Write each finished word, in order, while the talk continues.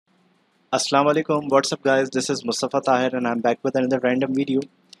Assalamu alaikum, what's up guys, this is Mustafa Tahir and I'm back with another random video.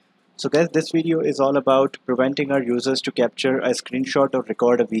 So guys, this video is all about preventing our users to capture a screenshot or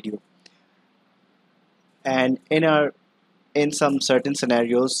record a video. And in some certain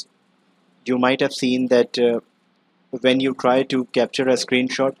scenarios, you might have seen that when you try to capture a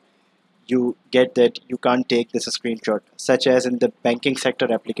screenshot, you get that you can't take this screenshot, such as in the banking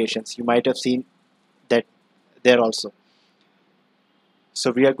sector applications. You might have seen that there also.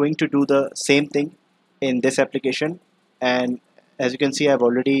 So we are going to do the same thing in this application, and as you can see,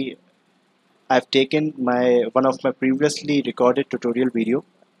 I've taken my one of my previously recorded tutorial video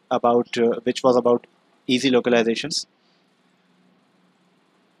about which was about easy localizations.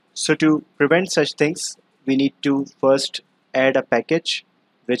 So to prevent such things, we need to first add a package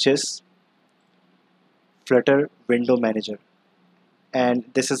which is Flutter Window Manager, and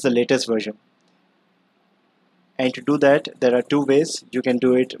this is the latest version. And to do that, there are two ways. You can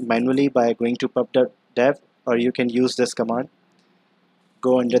do it manually by going to pub.dev, or you can use this command.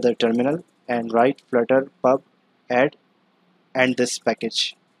 Go under the terminal and write flutter pub add and this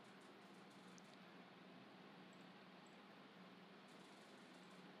package.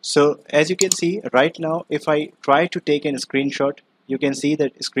 So as you can see right now, if I try to take a screenshot, you can see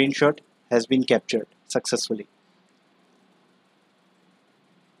that screenshot has been captured successfully.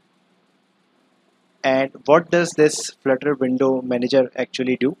 And what does this Flutter Window Manager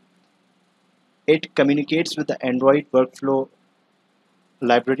actually do? It communicates with the Android workflow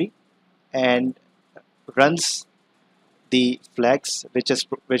library and runs the flags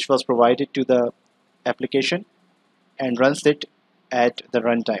which was provided to the application and runs it at the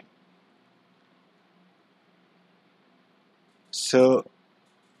runtime. So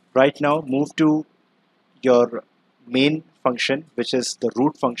right now move to your main function, which is the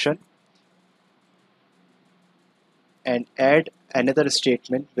root function, and add another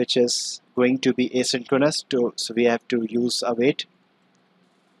statement which is going to be asynchronous to, so we have to use await.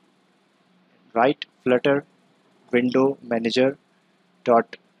 Write flutter window manager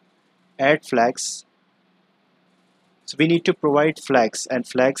dot add flags. So we need to provide flags, and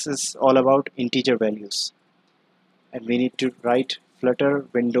flags is all about integer values, and we need to write flutter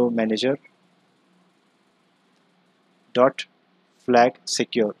window manager dot flag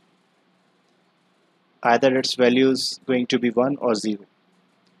secure. Either its value is going to be 1 or 0,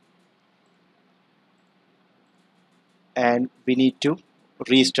 and we need to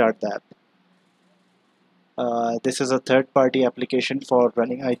restart the app. This is a third-party application for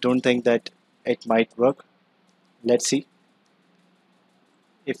running. I don't think that it might work. Let's see.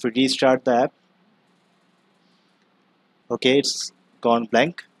 If we restart the app, okay, it's gone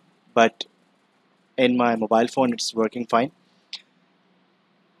blank, but in my mobile phone it's working fine.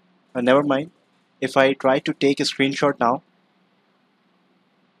 Never mind. If I try to take a screenshot now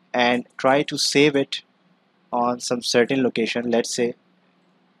and try to save it on some certain location, let's say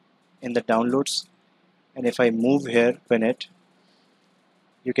in the downloads, and if I move here pin it,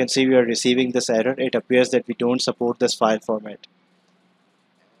 you can see we are receiving this error. It appears that we don't support this file format.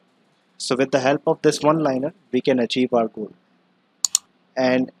 So with the help of this one-liner, we can achieve our goal.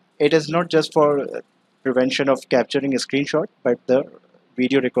 And it is not just for prevention of capturing a screenshot, but the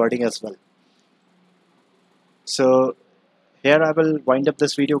video recording as well. So here I will wind up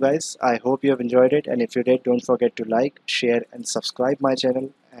this video, guys. I hope you have enjoyed it, and if you did, don't forget to like, share and subscribe my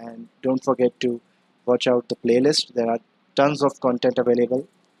channel, and don't forget to watch out the playlist. There are tons of content available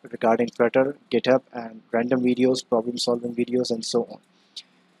regarding Flutter, GitHub and random videos, problem solving videos and so on.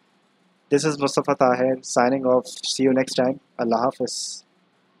 This is Mustafa Tahir signing off. See you next time. Allah Hafiz.